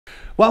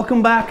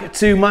Welcome back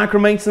to Micro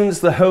Maintenance,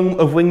 the home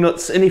of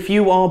wingnuts. And if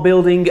you are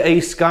building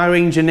a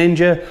Skyranger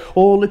Nynja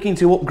or looking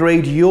to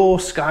upgrade your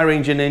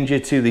Skyranger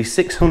Nynja to the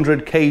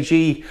 600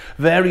 kg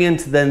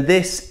variant, then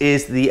this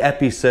is the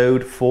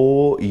episode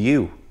for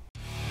you.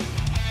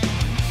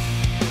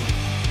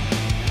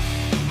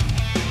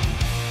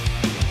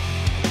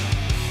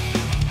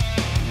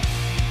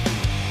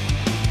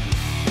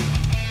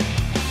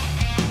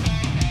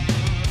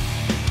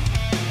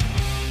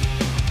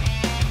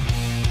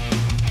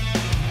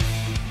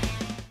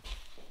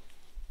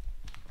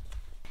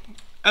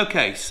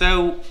 Okay,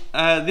 so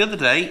the other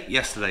day,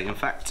 yesterday in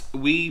fact,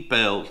 we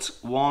built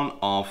one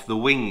of the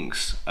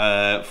wings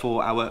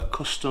for our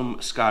custom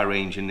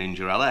Skyranger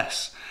Nynja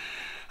LS.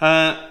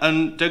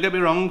 And don't get me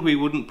wrong, we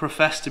wouldn't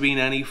profess to be in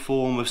any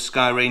form of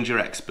Skyranger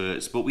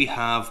experts, but we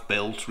have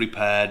built,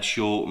 repaired,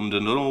 shortened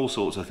and done all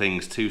sorts of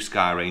things to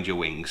Skyranger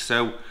wings.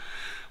 So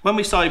when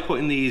we started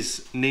putting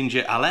these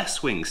Nynja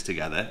LS wings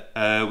together,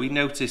 we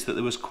noticed that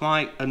there was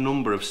quite a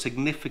number of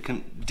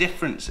significant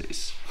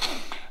differences.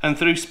 And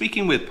through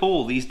speaking with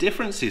Paul, these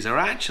differences are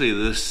actually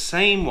the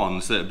same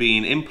ones that are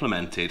being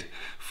implemented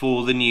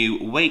for the new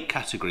weight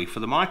category for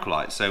the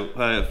Microlight, so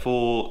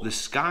for the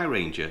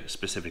Skyranger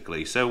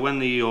specifically. So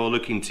when you're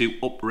looking to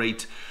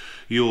uprate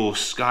your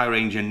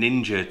Skyranger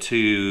Nynja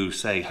to,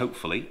 say,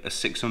 hopefully a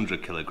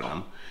 600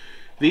 kilogram,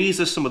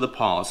 these are some of the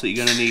parts that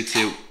you're going to need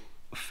to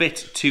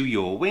fit to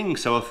your wing.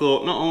 So I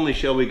thought, not only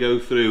shall we go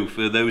through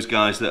for those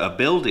guys that are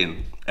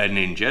building a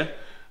Nynja,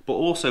 but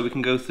also we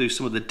can go through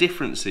some of the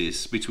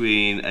differences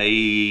between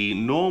a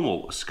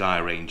normal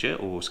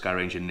Skyranger or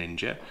Skyranger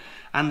Nynja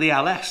and the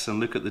LS and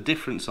look at the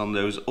difference on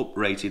those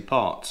uprated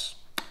parts.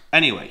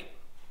 Anyway,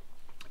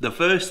 the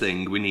first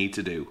thing we need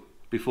to do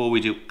before we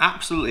do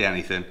absolutely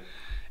anything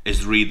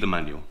is read the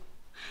manual.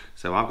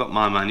 So I've got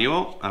my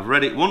manual, I've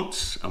read it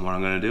once, and what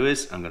I'm going to do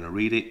is I'm going to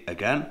read it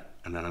again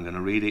and then I'm going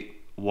to read it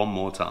one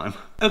more time.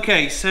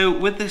 Okay, so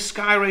with the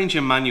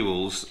Skyranger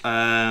manuals,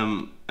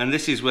 and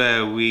this is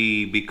where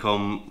we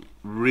become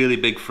really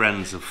big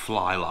friends of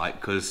Flylight,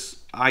 because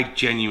I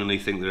genuinely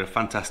think they're a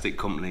fantastic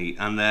company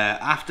and their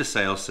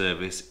after-sales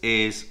service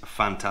is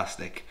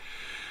fantastic.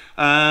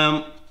 What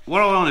I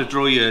want to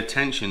draw your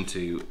attention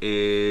to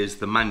is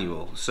the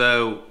manual.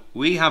 So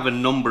we have a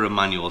number of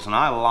manuals and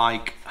I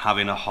like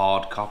having a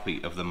hard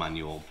copy of the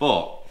manual,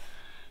 but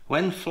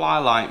when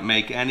Flylight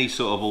make any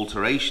sort of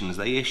alterations,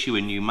 they issue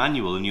a new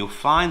manual, and you'll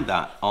find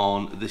that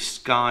on the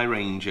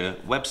Skyranger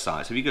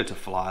website. So if you go to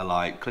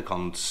Flylight, click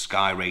on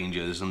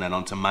Skyrangers and then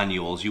onto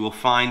manuals, you will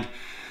find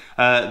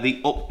the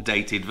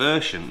updated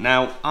version.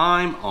 Now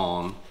I'm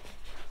on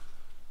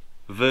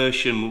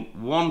version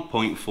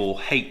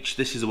 1.4H.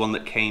 This is the one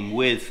that came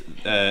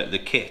with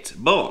the kit,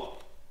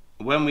 but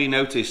when we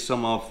noticed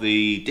some of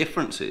the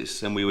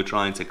differences and we were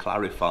trying to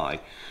clarify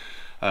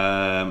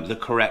the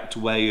correct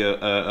way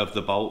of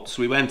the bolts,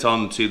 we went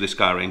on to the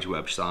Skyranger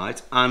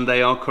website, and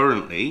they are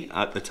currently,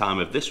 at the time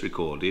of this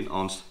recording,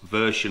 on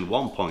version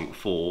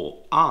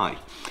 1.4i.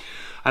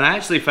 And I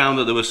actually found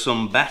that there were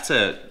some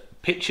better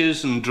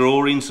pictures and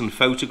drawings and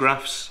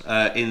photographs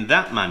in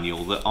that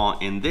manual that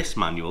aren't in this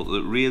manual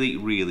that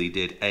really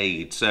did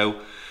aid.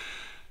 So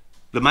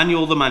the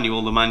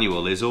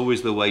manual is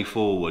always the way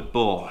forward,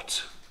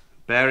 but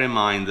bear in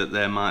mind that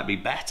there might be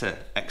better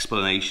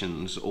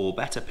explanations or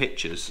better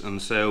pictures,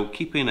 and so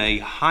keeping a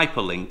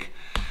hyperlink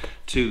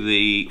to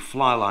the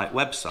Flylight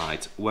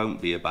website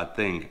won't be a bad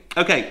thing.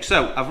 Okay,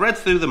 so I've read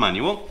through the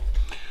manual,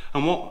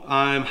 and what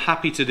I'm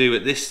happy to do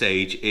at this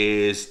stage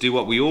is do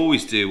what we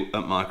always do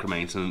at Micro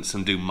Maintenance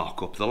and do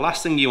mock-up. The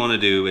last thing you want to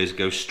do is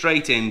go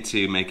straight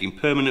into making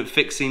permanent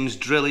fixings,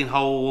 drilling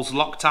holes,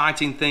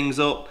 Loctiting things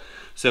up.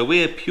 So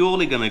we're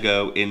purely going to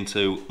go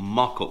into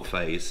mock-up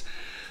phase.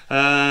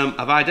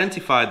 I've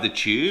identified the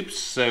tubes,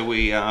 so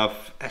we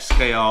have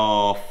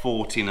SKR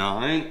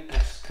 49,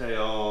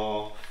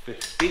 SKR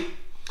 50.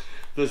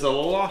 There's a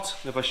lot.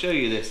 If I show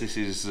you this, this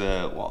is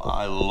what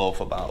I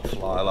love about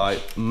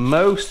Flylight.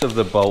 Most of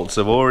the bolts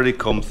have already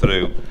come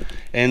through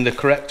in the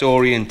correct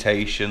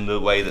orientation, the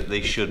way that they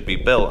should be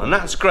built, and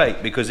that's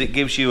great because it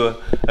gives you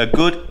a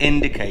good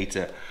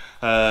indicator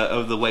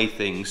of the way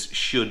things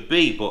should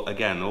be. But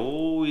again,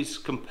 always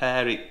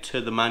compare it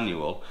to the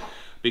manual,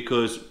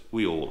 because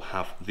we all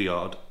have the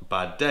odd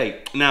bad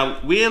day. Now,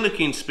 we're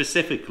looking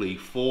specifically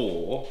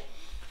for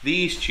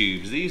these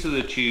tubes. These are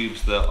the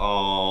tubes that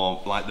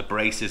are like the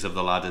braces of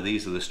the ladder.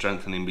 These are the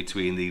strengthening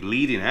between the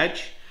leading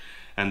edge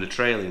and the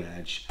trailing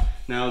edge.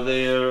 Now,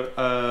 they're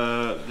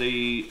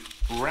the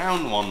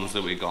round ones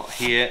that we got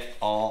here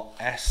are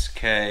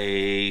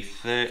SKR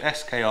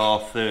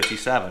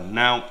 37.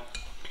 Now,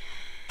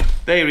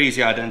 they are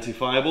easy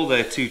identifiable.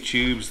 They're two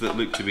tubes that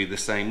look to be the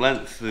same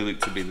length, they look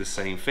to be the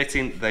same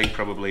fitting. They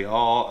probably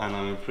are, and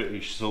I'm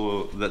pretty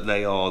sure that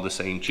they are the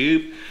same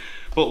tube.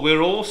 But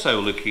we're also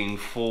looking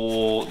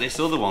for this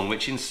other one,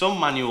 which in some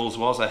manuals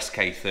was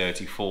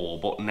SK34,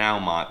 but now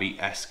might be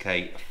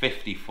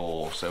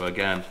SK54. So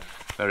again,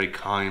 very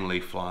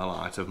kindly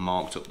Flylight have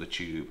marked up the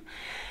tube.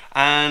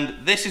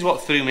 And this is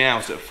what threw me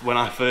out when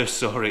I first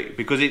saw it,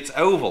 because it's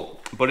oval,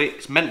 but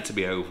it's meant to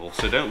be oval.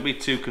 So don't be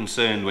too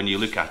concerned when you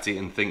look at it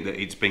and think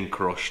that it's been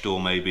crushed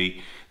or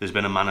maybe there's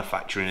been a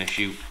manufacturing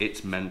issue.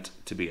 It's meant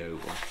to be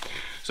oval.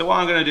 So what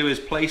I'm going to do is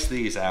place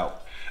these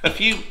out. A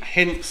few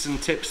hints and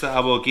tips that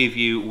I will give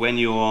you when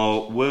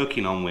you're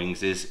working on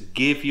wings is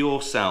give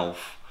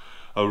yourself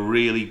a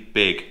really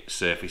big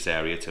surface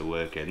area to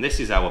work in. This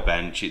is our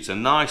bench. It's a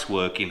nice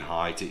working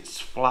height. It's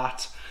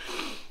flat.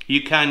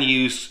 You can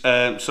use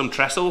some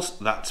trestles,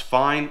 that's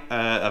fine.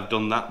 I've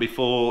done that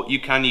before. You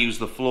can use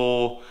the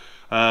floor,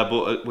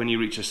 but when you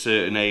reach a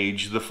certain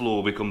age, the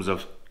floor becomes a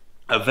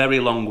very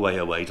long way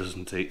away,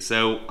 doesn't it?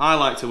 So I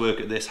like to work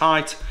at this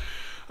height.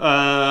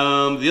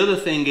 The other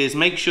thing is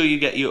make sure you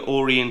get your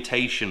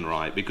orientation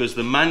right, because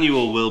the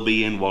manual will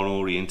be in one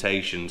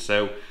orientation.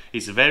 So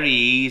it's very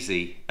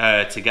easy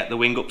to get the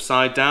wing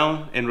upside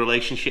down in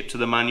relationship to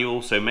the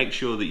manual. So make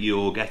sure that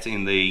you're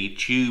getting the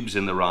tubes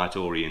in the right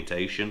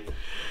orientation.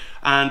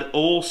 And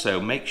also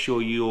make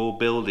sure you're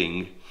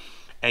building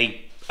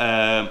a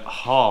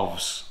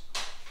halved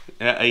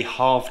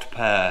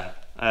pair.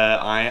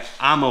 I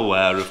am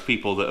aware of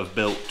people that have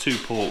built 2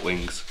 port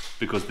wings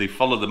because they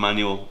follow the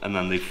manual and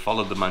then they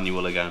followed the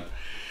manual again.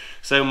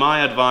 So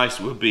my advice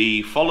would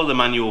be follow the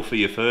manual for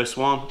your first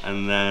one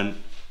and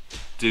then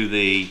do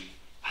the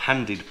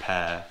handed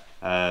pair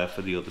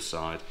for the other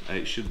side.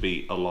 It should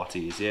be a lot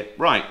easier.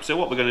 Right, so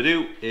what we're going to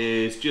do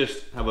is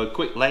just have a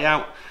quick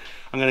layout.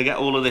 I'm going to get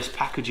all of this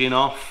packaging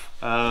off,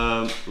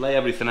 lay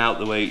everything out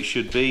the way it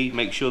should be,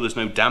 make sure there's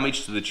no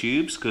damage to the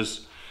tubes,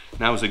 because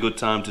now is a good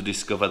time to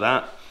discover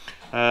that.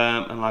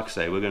 And like I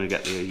say, we're going to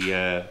get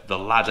the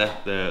ladder,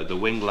 the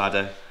wing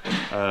ladder,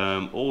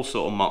 all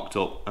sort of mocked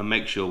up and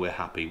make sure we're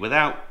happy.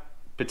 Without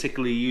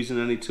particularly using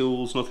any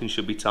tools, nothing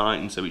should be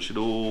tightened, so it should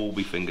all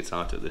be finger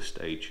tight at this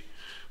stage.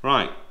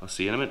 Right, I'll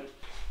see you in a minute.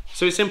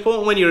 So it's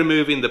important when you're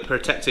removing the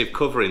protective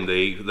covering,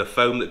 the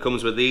foam that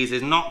comes with these,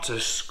 is not to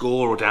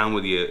score down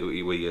with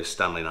your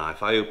Stanley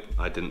knife. I hope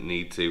I didn't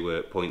need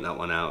to point that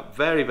one out.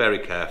 Very, very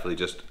carefully,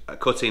 just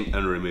cutting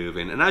and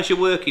removing. And as you're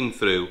working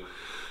through,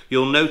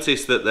 you'll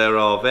notice that there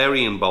are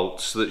varying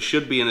bolts that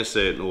should be in a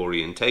certain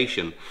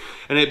orientation.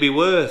 And it'd be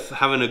worth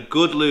having a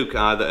good look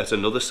either at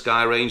another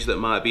sky range that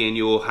might be in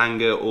your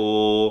hangar,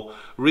 or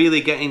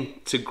really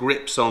getting to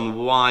grips on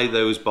why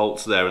those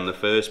bolts are there in the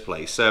first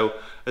place. So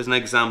as an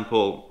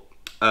example,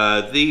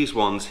 these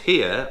ones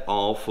here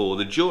are for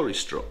the jury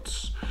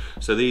struts.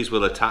 So these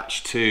will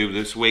attach to,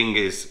 this wing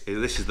this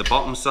is the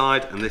bottom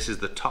side and this is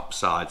the top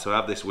side. So I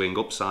have this wing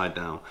upside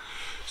down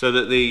so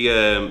that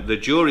the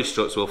jury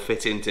struts will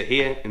fit into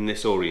here in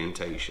this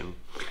orientation.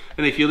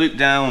 And if you look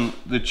down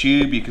the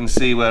tube, you can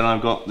see where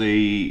I've got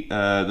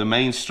the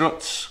main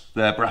struts.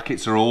 Their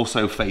brackets are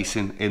also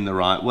facing in the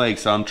right way.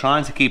 So I'm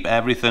trying to keep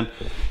everything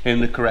in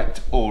the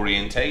correct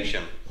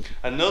orientation.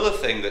 Another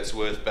thing that's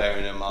worth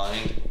bearing in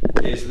mind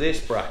is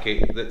this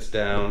bracket that's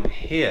down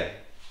here.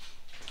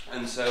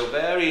 And so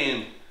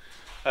varying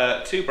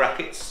 2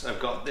 brackets, I've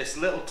got this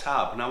little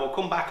tab. Now we'll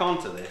come back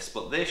onto this,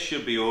 but this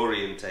should be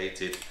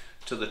orientated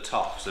to the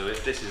top. So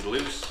if this is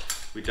loose,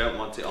 we don't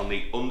want it on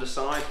the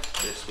underside.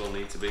 This will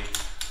need to be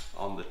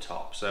on the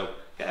top. So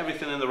get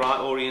everything in the right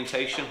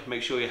orientation,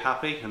 make sure you're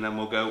happy, and then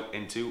we'll go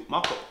into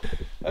mock-up.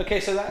 Okay,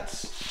 so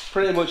that's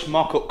pretty much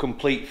mock-up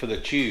complete for the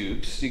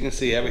tubes. You can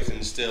see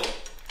everything's still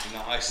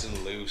nice and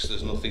loose,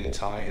 there's nothing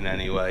tight in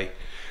any way.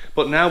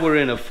 But now we're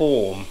in a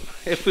form.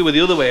 If we were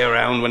the other way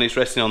around, when it's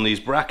resting on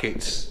these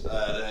brackets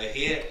that are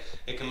here,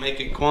 it can make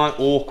it quite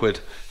awkward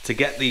to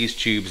get these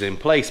tubes in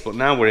place. But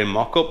now we're in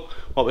mock-up,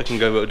 what we can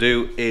go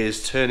do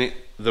is turn it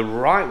the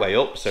right way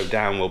up, so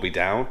down will be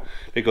down,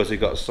 because we've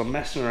got some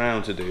messing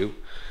around to do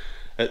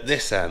at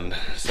this end.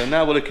 So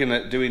now we're looking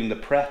at doing the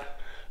prep,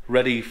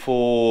 ready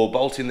for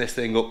bolting this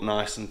thing up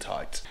nice and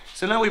tight.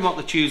 So now we mock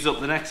the tubes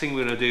up, the next thing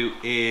we're going to do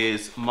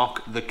is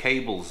mock the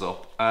cables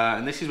up.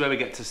 And this is where we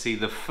get to see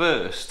the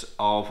first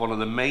of one of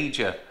the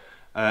major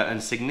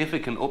and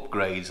significant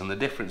upgrades and the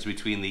difference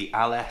between the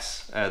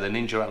LS, the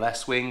Nynja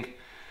LS wing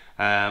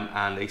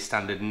and a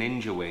standard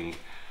Nynja wing.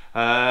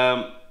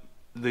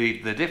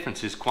 The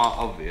difference is quite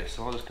obvious,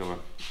 so I'll just go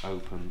and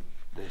open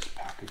this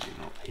packaging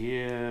up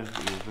here.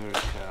 Be very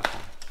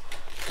careful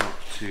not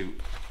to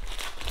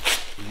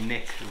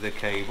nick the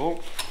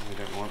cable. We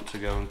don't want to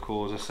go and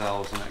cause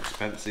ourselves an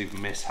expensive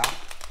mishap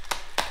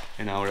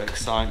in our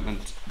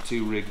excitement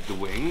to rig the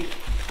wing.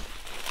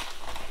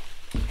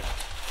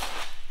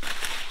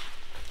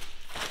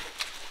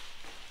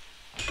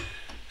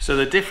 So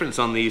the difference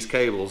on these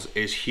cables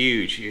is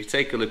huge. You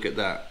take a look at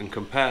that and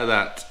compare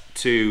that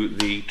to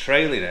the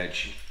trailing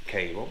edge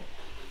cable.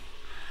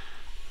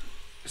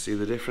 See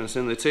the difference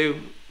in the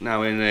two?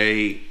 Now in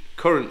a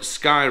current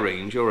Sky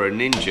Range or a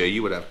Nynja,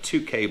 you would have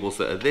 2 cables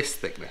that are this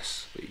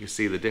thickness, but you can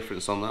see the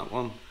difference on that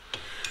one.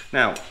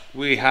 Now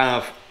we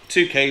have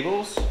 2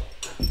 cables,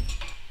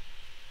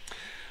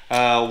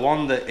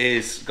 one that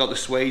is got the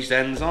swaged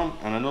ends on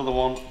and another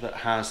one that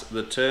has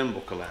the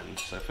turnbuckle end.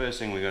 So first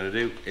thing we're going to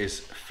do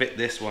is fit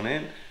this one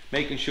in,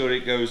 making sure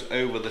it goes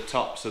over the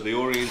top, so the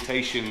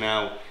orientation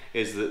now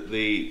is that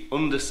the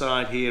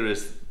underside here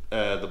is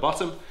the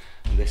bottom,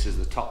 and this is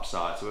the top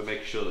side. So we're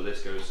making sure that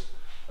this goes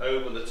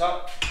over the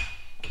top.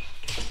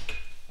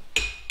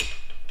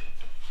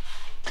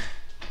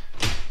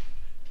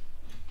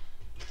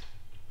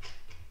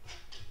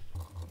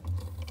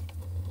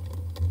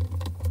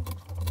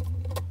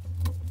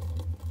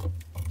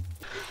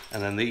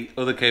 And then the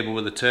other cable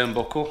with the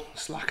turnbuckle,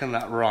 slacken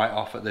that right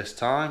off at this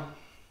time,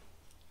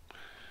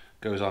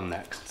 goes on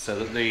next, so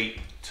that the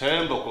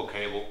turnbuckle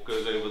cable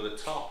goes over the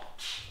top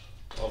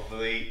of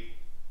the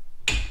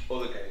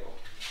other cable.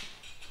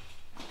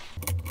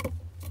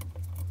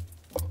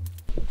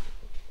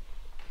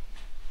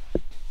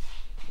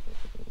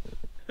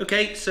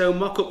 Okay, so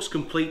mock-up's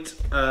complete.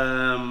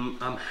 I'm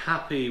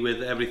happy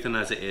with everything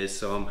as it is,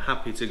 so I'm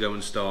happy to go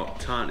and start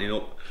tightening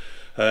up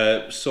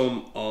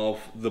some of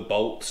the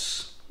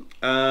bolts.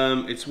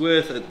 It's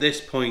worth at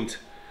this point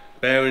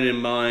bearing in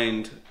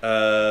mind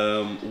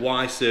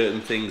why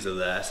certain things are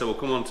there. So we'll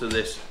come on to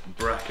this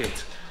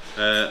bracket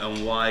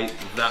and why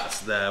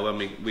that's there when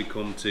we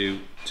come to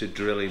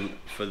drilling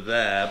for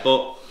there.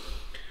 But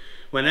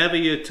whenever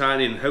you're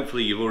tightening,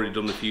 hopefully you've already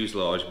done the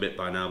fuselage bit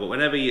by now, but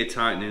whenever you're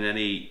tightening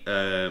any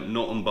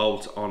nut and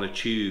bolt on a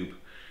tube,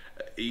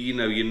 you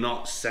know, you're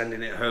not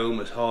sending it home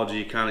as hard as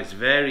you can. It's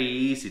very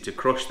easy to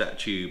crush that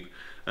tube.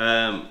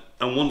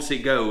 And once it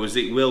goes,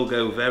 it will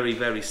go very,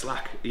 very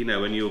slack, you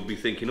know, and you'll be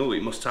thinking, oh,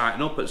 it must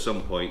tighten up at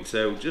some point.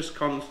 So just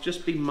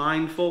be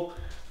mindful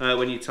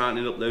when you're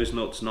tightening up those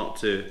nuts not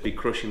to be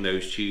crushing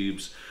those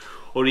tubes,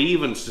 or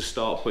even to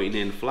start putting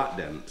in flat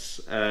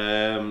dents.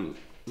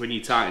 When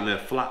you tighten a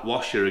flat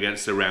washer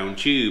against a round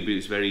tube,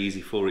 it's very easy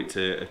for it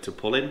to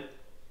pull in.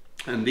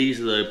 And these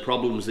are the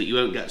problems that you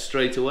won't get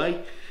straight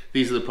away.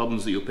 These are the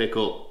problems that you'll pick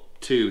up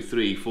 200,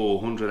 300,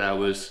 400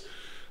 hours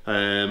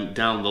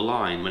down the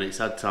line, when it's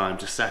had time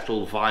to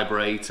settle,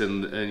 vibrate,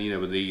 and you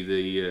know,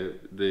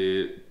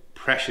 the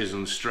pressures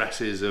and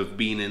stresses of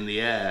being in the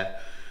air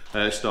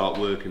start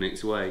working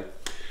its way.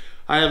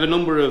 I have a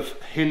number of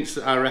hints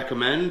that I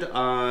recommend.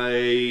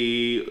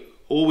 I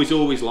always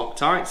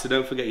Loctite, so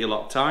don't forget your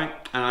Loctite,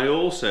 and I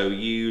also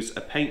use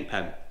a paint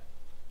pen.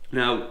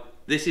 Now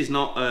this is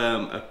not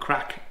a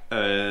crack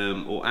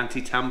or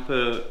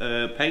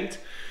anti-tamper paint.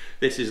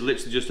 This is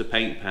literally just a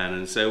paint pen,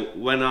 and so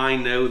when I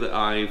know that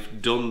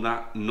I've done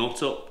that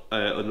nut up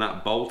and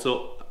that bolt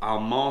up, I'll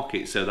mark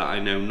it so that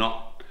I know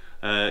not,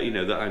 you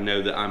know, that I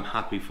know that I'm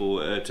happy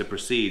for to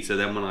proceed. So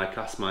then when I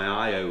cast my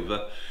eye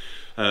over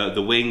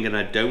the wing and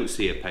I don't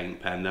see a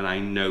paint pen, then I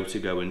know to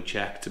go and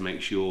check to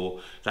make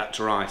sure that's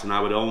right, and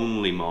I would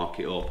only mark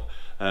it up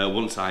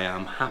once I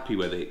am happy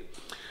with it.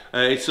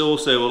 It's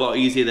also a lot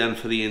easier then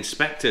for the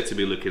inspector to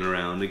be looking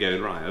around and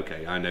going, right,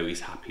 okay, I know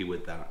he's happy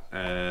with that.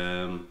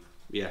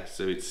 Yeah,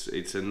 so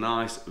it's a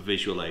nice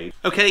visual aid.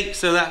 Okay,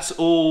 so that's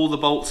all the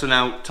bolts are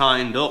now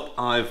tightened up.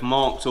 I've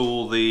marked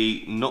all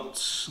the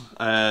nuts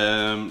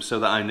so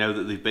that I know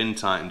that they've been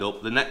tightened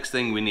up. The next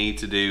thing we need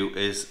to do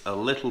is a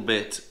little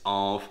bit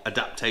of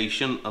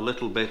adaptation, a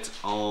little bit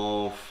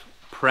of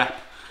prep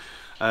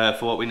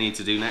for what we need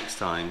to do next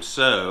time.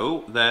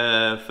 So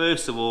there,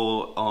 first of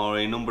all, are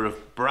a number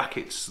of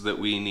brackets that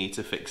we need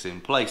to fix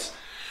in place.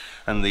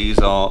 And these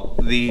are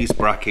these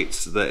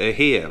brackets that are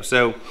here.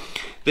 So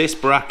this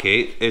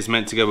bracket is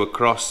meant to go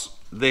across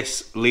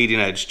this leading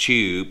edge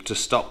tube to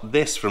stop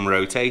this from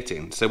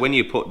rotating. So when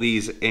you put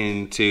these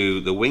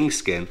into the wing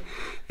skin,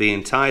 the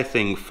entire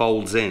thing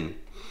folds in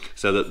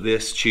so that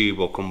this tube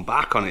will come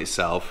back on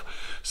itself,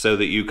 so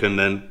that you can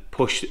then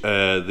push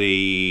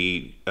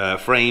the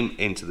frame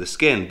into the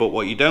skin. But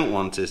what you don't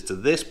want is to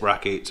this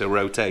bracket to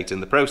rotate in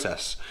the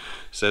process.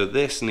 So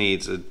this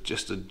needs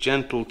just a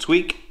gentle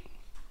tweak.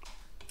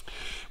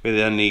 We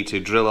then need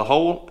to drill a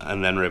hole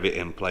and then rivet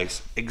in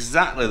place.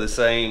 Exactly the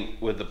same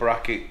with the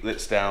bracket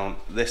that's down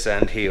this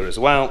end here as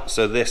well.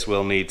 So this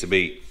will need to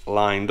be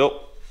lined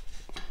up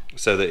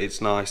so that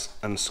it's nice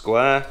and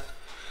square.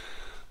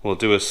 We'll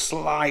do a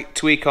slight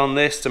tweak on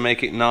this to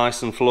make it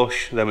nice and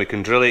flush, then we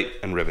can drill it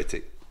and rivet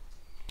it.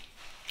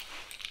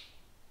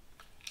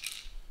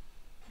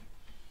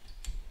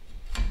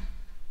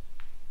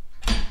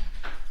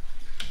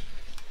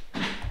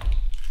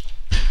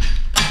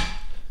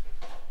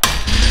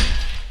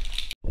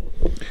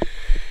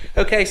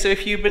 Okay, so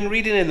if you've been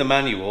reading in the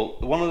manual,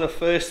 one of the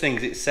first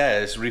things it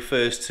says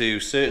refers to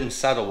certain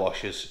saddle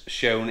washers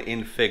shown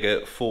in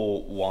figure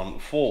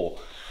 414.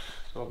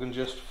 So I can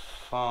just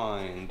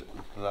find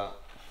that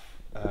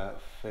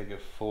figure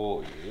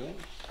for you.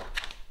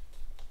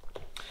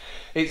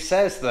 It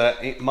says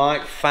that it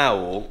might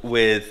foul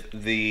with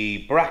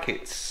the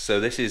brackets. So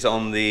this is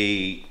on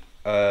the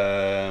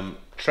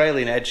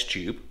trailing edge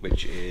tube,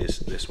 which is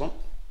this one.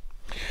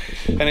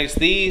 And it's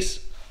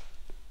this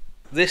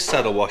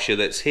saddle washer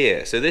that's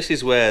here. So this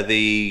is where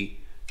the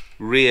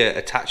rear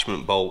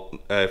attachment bolt,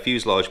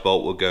 fuselage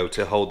bolt, will go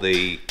to hold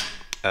the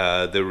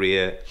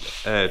rear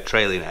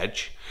trailing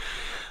edge,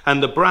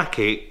 and the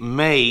bracket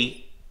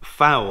may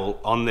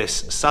foul on this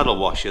saddle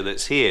washer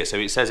that's here. So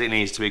it says it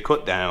needs to be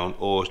cut down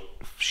or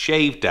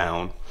shaved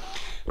down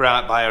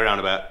right by around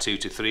about 2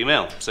 to 3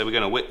 mil. So we're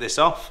going to whip this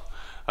off.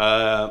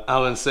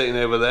 Alan's sitting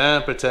over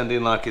there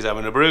pretending like he's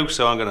having a brew,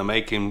 so I'm going to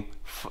make him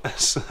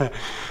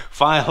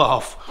file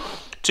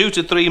off 2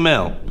 to 3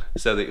 mil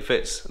so that it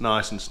fits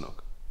nice and snug.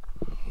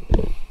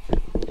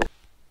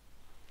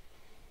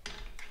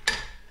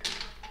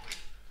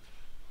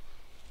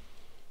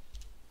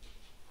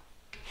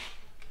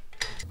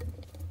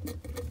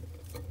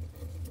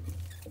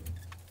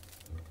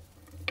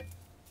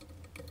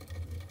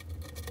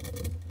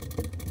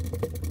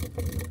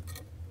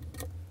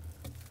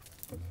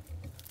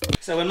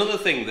 So another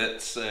thing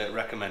that's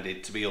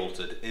recommended to be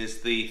altered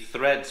is the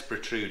threads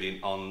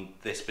protruding on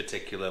this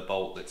particular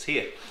bolt that's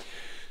here.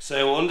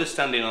 So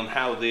understanding on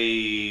how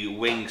the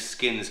wing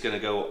skin is going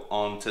to go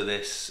onto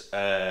this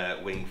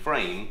wing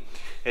frame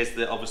is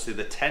that obviously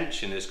the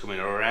tension is coming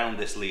around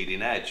this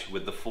leading edge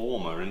with the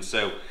former, and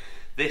so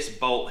this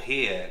bolt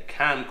here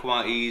can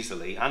quite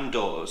easily, and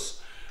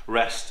does,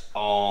 rest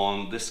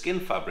on the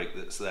skin fabric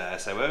that's there.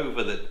 So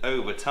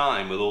over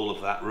time, with all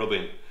of that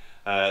rubbing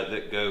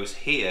that goes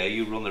here,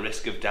 you run the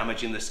risk of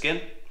damaging the skin,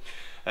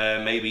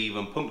 maybe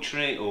even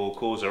puncturing it or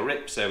cause a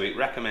rip. So it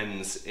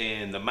recommends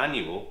in the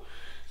manual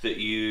that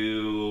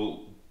you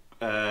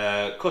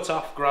cut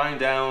off, grind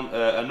down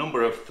a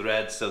number of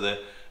threads so the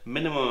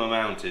minimum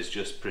amount is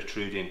just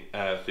protruding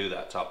through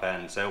that top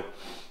end. So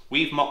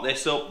we've mocked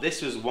this up.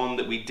 This was one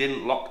that we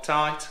didn't lock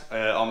tight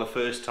on the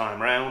first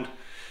time round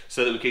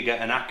so that we could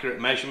get an accurate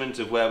measurement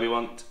of where we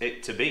want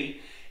it to be.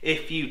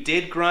 If you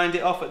did grind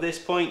it off at this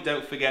point,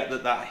 don't forget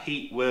that that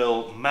heat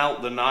will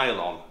melt the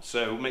nylon,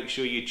 so make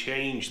sure you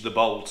change the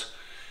bolt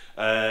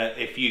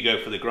if you go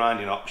for the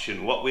grinding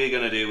option. What we're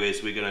going to do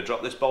is we're going to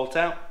drop this bolt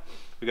out,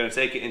 we're going to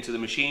take it into the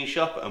machine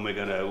shop, and we're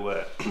going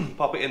to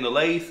pop it in the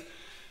lathe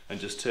and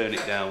just turn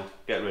it down,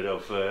 get rid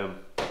of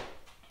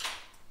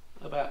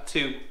about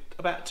two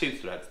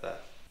threads there.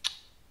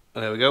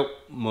 There we go,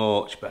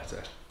 much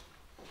better.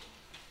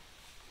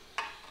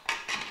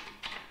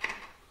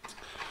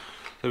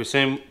 So it's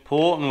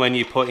important when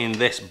you're putting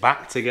this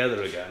back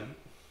together again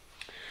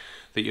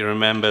that you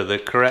remember the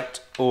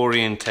correct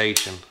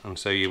orientation. And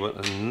so you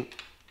put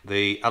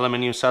the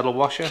aluminium saddle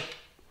washer,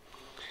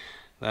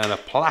 then a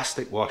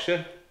plastic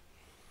washer,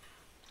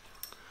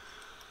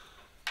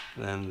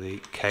 then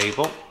the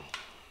cable,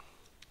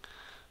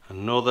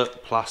 another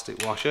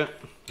plastic washer,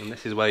 and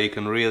this is where you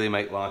can really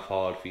make life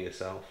hard for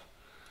yourself.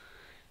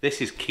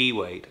 This is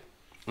keywayed,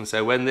 and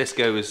so when this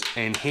goes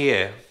in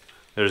here,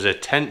 there's a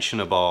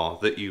tensioner bar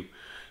that you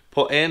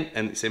put in,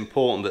 and it's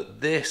important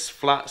that this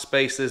flat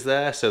space is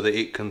there so that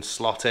it can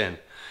slot in.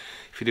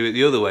 If you do it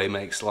the other way, it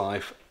makes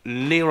life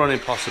near on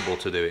impossible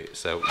to do it,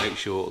 so make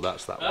sure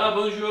that's that way.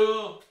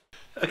 Bonjour!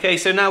 Okay,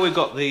 so now we've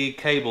got the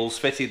cables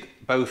fitted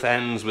both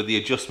ends with the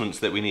adjustments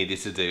that we needed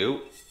to do.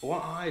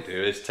 What I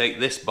do is take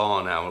this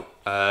bar now,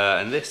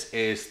 and this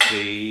is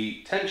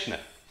the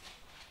tensioner,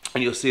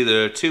 and you'll see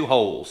there are 2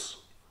 holes,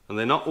 and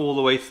they're not all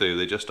the way through,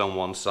 they're just on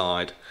one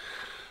side.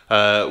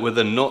 With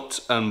a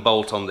nut and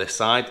bolt on this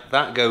side,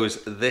 that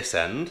goes this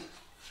end.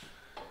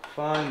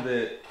 Find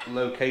the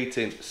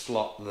locating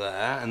slot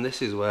there, and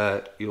this is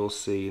where you'll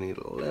see you need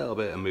a little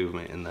bit of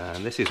movement in there,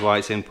 and this is why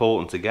it's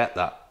important to get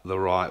that the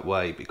right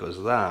way,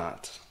 because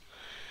that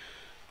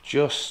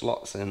just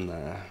slots in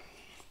there.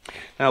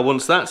 Now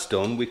once that's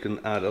done, we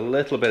can add a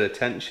little bit of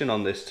tension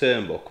on this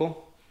turnbuckle,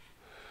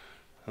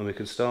 and we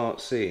can start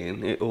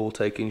seeing it all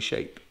taking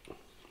shape.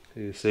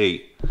 You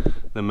see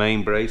the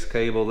main brace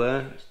cable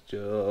there, it's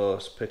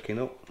just picking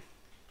up,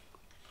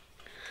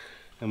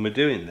 and we're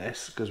doing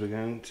this because we're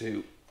going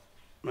to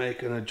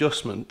make an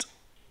adjustment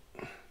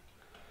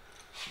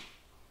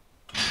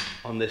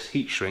on this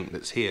heat shrink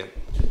that's here.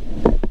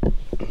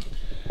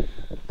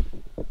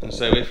 And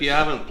so if you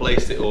haven't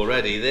placed it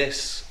already,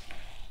 this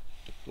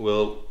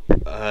will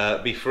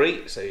be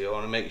free, so you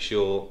want to make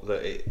sure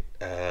that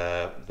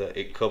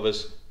it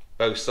covers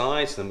both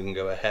sides. Then we can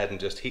go ahead and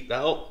just heat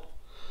that up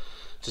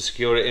to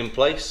secure it in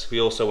place. We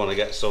also want to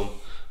get some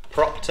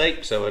prop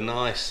tape, so a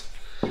nice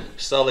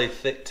solid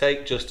thick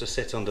tape just to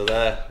sit under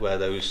there where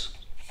those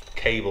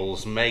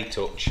cables may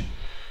touch,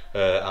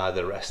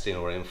 either resting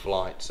or in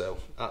flight. So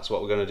that's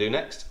what we're going to do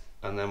next,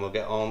 and then we'll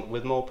get on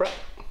with more prep.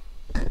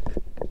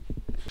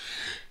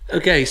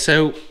 Okay,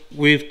 so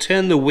we've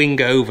turned the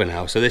wing over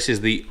now, so this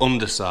is the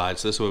underside,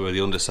 so this is where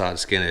the underside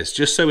skin is,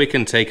 just so we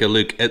can take a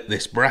look at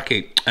this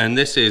bracket, and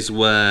this is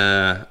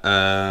where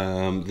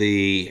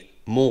the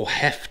more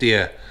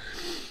heftier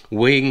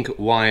wing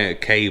wire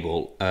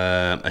cable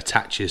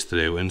attaches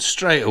through, and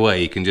straight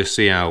away you can just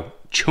see how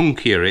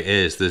chunkier it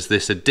is. There's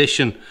this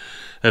addition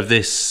of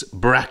this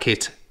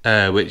bracket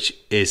which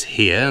is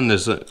here, and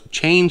there's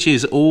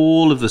changes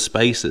all of the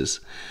spaces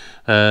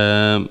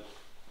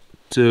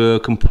to a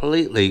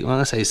completely, well,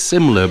 I say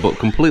similar but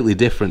completely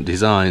different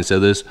design. So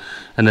there's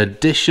an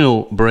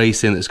additional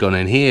bracing that's gone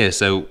in here,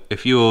 so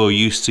if you're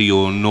used to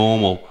your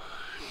normal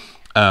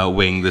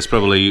wing, there's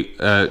probably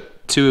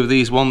 2 of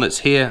these, one that's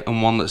here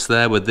and one that's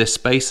there with this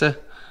spacer,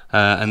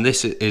 and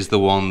this is the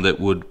one that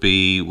would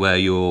be where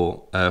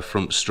your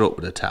front strut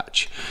would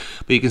attach.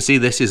 But you can see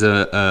this is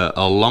a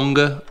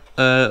longer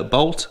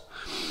bolt,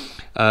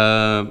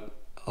 a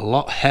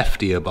lot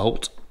heftier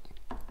bolt,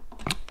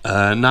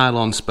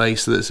 nylon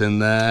spacer that's in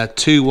there,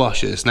 2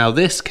 washers. Now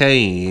this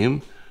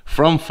came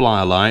from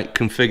Flylight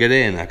configured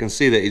in. I can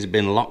see that it's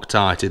been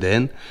Loctited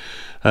in.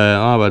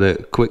 I've had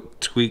a quick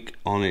tweak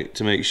on it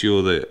to make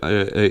sure that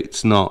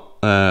it's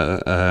not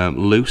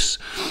loose,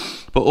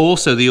 but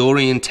also the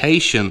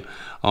orientation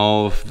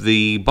of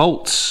the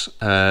bolts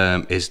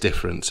is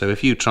different. So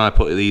if you try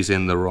putting these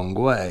in the wrong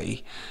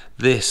way,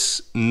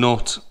 this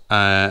nut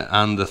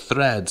and the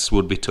threads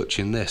would be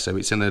touching this, so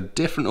it's in a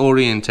different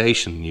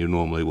orientation than you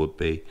normally would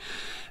be.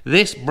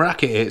 This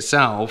bracket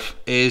itself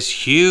is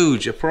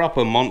huge, a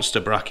proper monster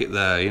bracket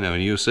there, you know,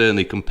 and you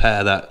certainly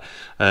compare that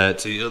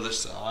to the other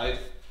side.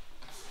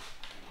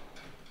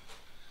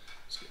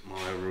 Let's get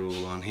my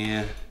rule on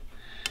here.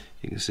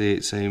 You can see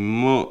it's a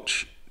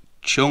much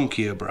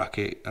chunkier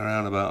bracket,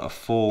 around about a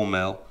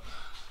 4mm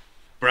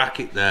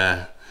bracket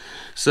there.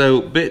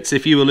 So bits,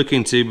 if you were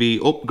looking to be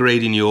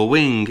upgrading your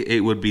wing, it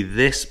would be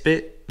this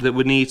bit that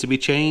would need to be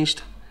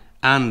changed,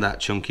 and that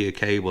chunkier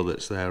cable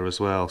that's there as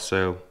well.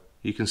 So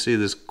you can see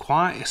there's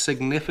quite a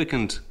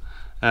significant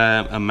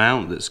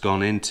amount that's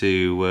gone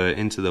into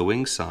the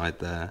wing side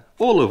there,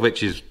 all of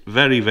which is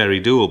very, very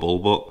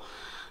doable, but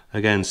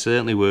again,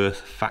 certainly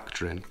worth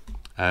factoring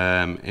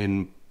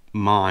in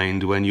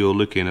mind when you're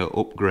looking at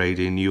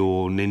upgrading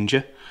your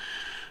Nynja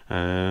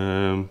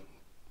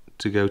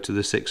to go to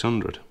the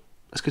 600.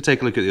 Let's go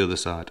take a look at the other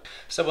side.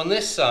 So on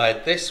this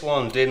side, this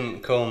one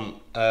didn't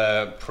come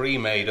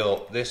pre-made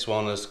up, this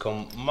one has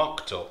come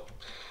mocked up.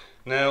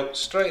 Now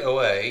straight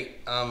away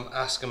I'm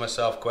asking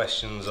myself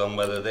questions on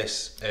whether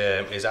this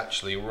is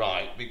actually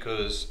right,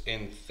 because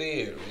in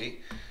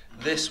theory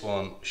this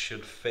one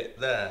should fit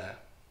there.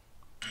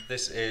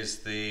 This is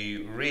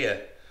the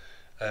rear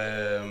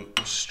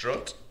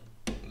strut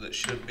that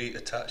should be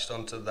attached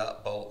onto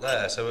that bolt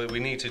there, so we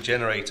need to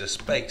generate a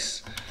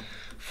space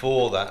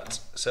for that.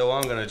 So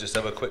I'm going to just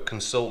have a quick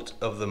consult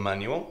of the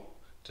manual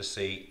to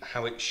see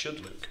how it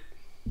should look.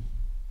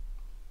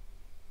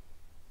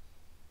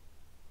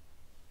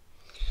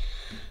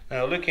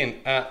 Now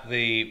looking at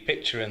the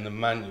picture in the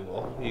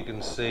manual, you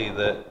can see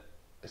that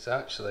it's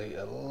actually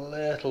a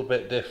little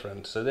bit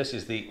different. So this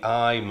is the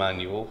I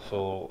manual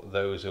for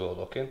those who are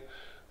looking.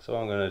 So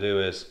what I'm going to do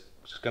is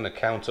just going to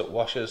count up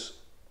washers,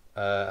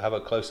 have a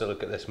closer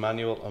look at this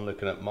manual and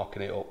looking at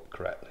mocking it up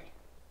correctly.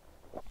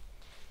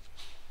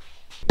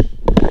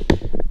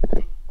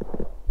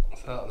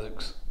 So that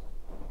looks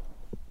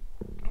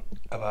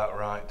about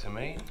right to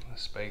me. The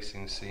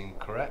spacing seemed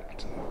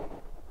correct.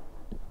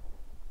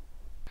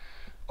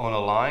 On a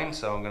line,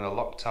 so I'm going to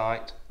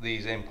Loctite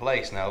these in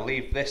place. Now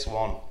leave this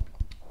one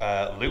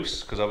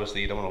loose, because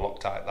obviously you don't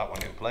want to Loctite that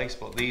one in place,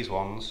 but these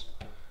ones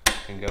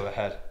can go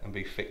ahead and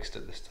be fixed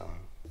at this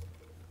time.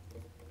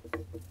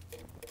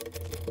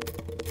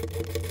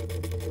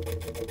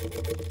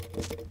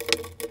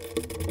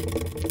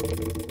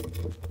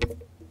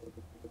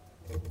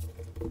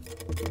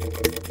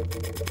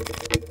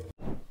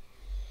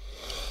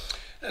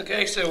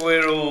 Okay, so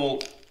we're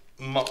all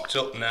mocked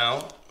up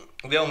now.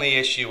 The only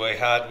issue I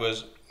had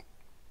was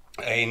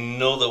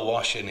another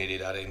washer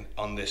needed adding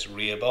on this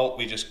rear bolt.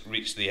 We just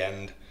reached the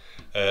end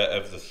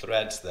of the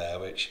threads there,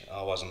 which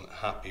I wasn't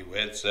happy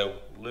with. So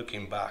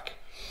looking back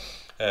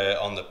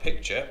on the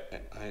picture,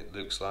 it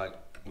looks like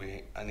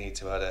I need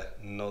to add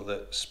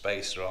another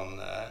spacer on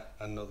there,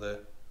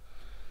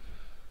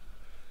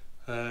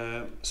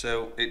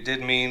 so it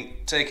did mean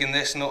taking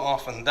this nut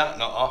off and that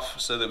nut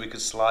off so that we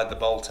could slide the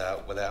bolt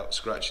out without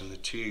scratching the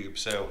tube.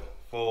 So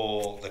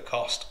for the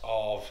cost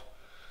of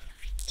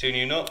 2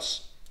 new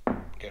nuts,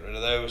 get rid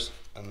of those,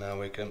 and now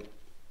we can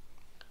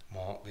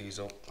mark these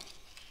up.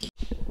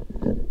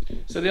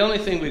 So the only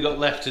thing we've got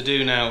left to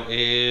do now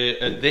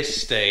at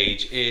this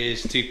stage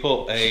is to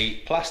put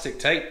a plastic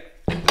tape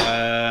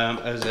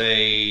as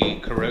a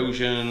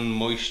corrosion,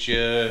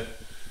 moisture,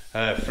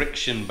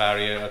 friction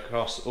barrier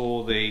across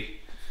all the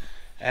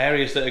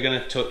areas that are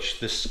going to touch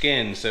the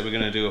skin. So we're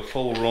going to do a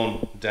full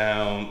run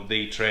down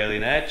the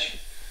trailing edge.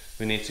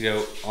 We need to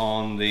go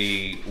on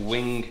the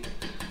wing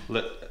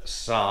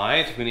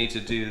side. We need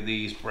to do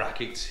these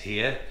brackets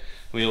here.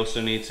 We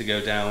also need to go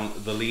down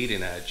the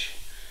leading edge.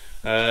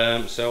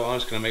 So I'm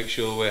just going to make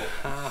sure we're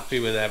happy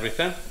with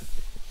everything.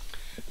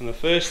 And the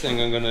first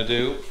thing I'm going to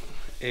do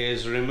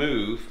is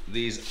remove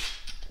these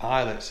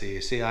eyelets here.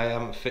 You see, I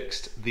haven't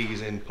fixed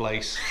these in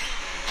place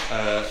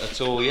at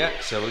all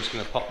yet, so we're just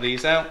going to pop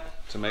these out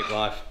to make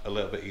life a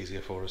little bit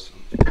easier for us.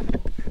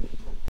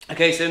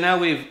 Okay, so now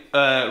we've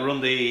run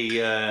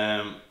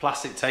the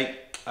plastic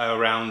tape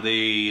around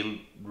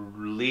the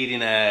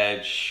leading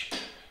edge,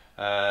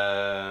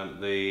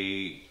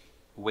 the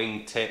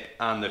wing tip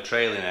and the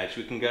trailing edge.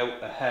 We can go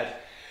ahead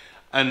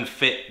and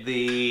fit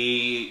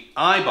the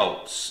eye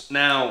bolts.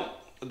 Now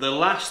the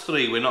last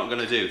 3 we're not going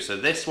to do, so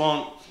this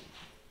one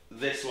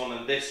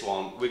and this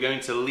one we're going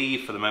to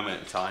leave for the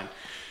moment in time.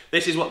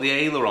 This is what the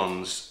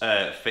ailerons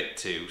fit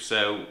to,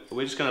 so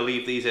we're just going to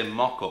leave these in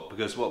mock-up,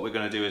 because what we're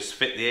going to do is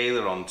fit the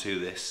aileron to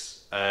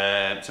this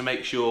to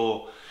make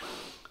sure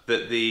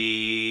that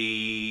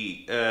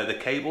the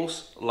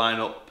cables line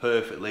up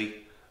perfectly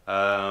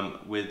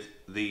with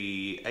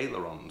the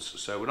ailerons.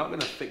 So we're not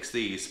going to fix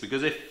these,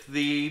 because if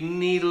they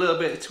need a little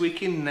bit of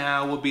tweaking,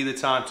 now would be the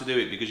time to do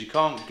it, because you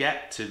can't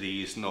get to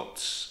these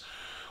nuts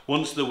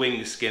once the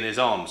wing skin is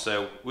on.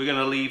 So we're going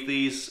to leave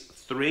these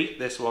three,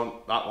 this one,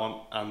 that one,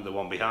 and the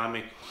one behind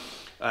me.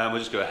 We'll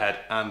just go ahead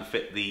and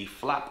fit the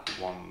flap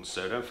ones.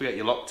 So don't forget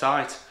your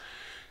Loctite.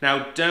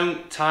 Now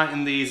don't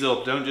tighten these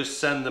up, don't just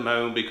send them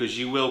home, because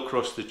you will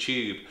crush the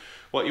tube.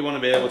 What you want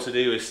to be able to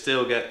do is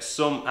still get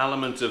some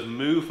element of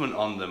movement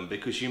on them,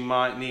 because you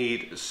might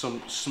need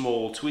some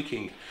small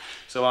tweaking.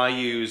 So I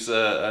use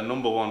a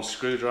 #1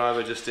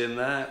 screwdriver just in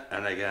there,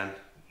 and again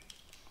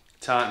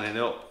tightening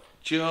up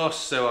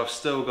just so I've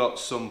still got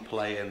some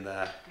play in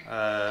there.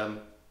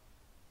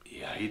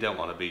 Yeah, you don't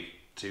want to be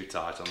too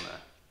tight on there.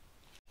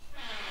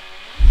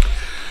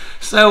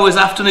 So as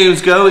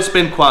afternoons go, it's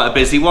been quite a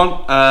busy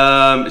one.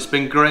 It's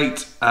been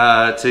great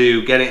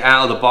to get it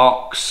out of the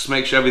box,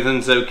 make sure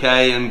everything's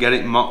okay, and get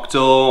it mocked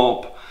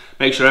up,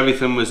 make sure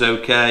everything was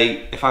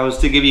okay. If I was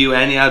to give you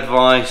any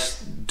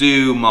advice,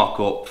 do mock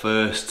up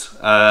first,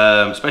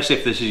 especially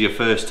if this is your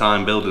first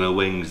time building a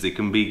wings. They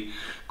can be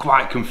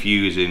quite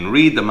confusing.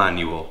 Read the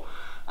manual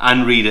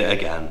and read it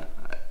again,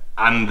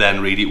 and then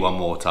read it one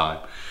more time.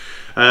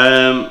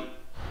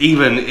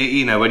 Even,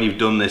 you know, when you've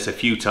done this a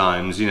few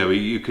times, you know,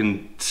 you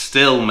can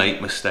still make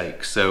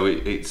mistakes. So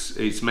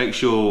it's make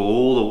sure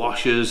all the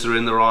washers are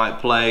in the right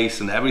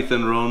place and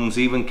everything runs,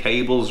 even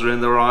cables are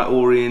in the right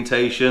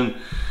orientation.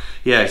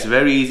 Yeah, it's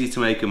very easy to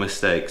make a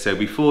mistake. So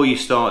before you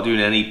start doing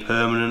any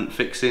permanent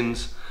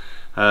fixings,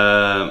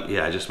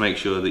 yeah, just make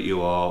sure that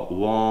you are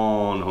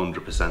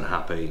 100%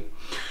 happy.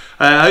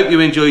 I hope you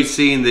enjoyed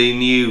seeing the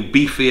new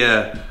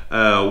beefier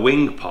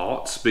wing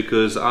parts,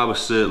 because I was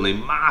certainly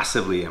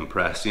massively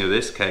impressed. You know,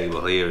 this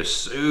cable here is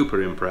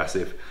super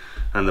impressive,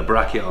 and the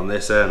bracket on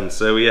this end.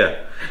 So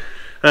yeah,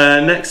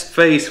 next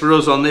phase for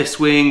us on this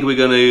wing, we're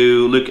going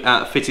to look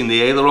at fitting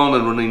the aileron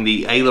and running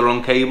the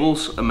aileron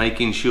cables and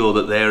making sure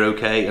that they're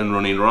okay and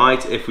running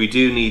right. If we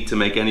do need to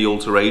make any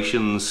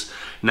alterations,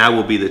 now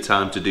will be the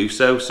time to do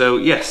so. So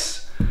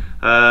yes,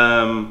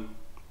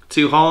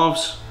 2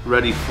 halves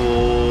ready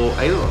for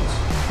ailerons.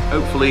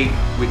 Hopefully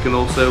we can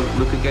also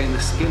look at getting the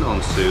skin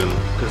on soon,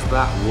 because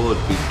that would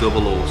be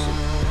double awesome.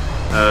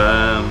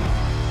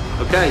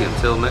 Okay,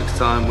 until next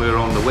time we're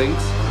on the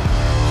wings,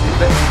 see you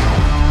later.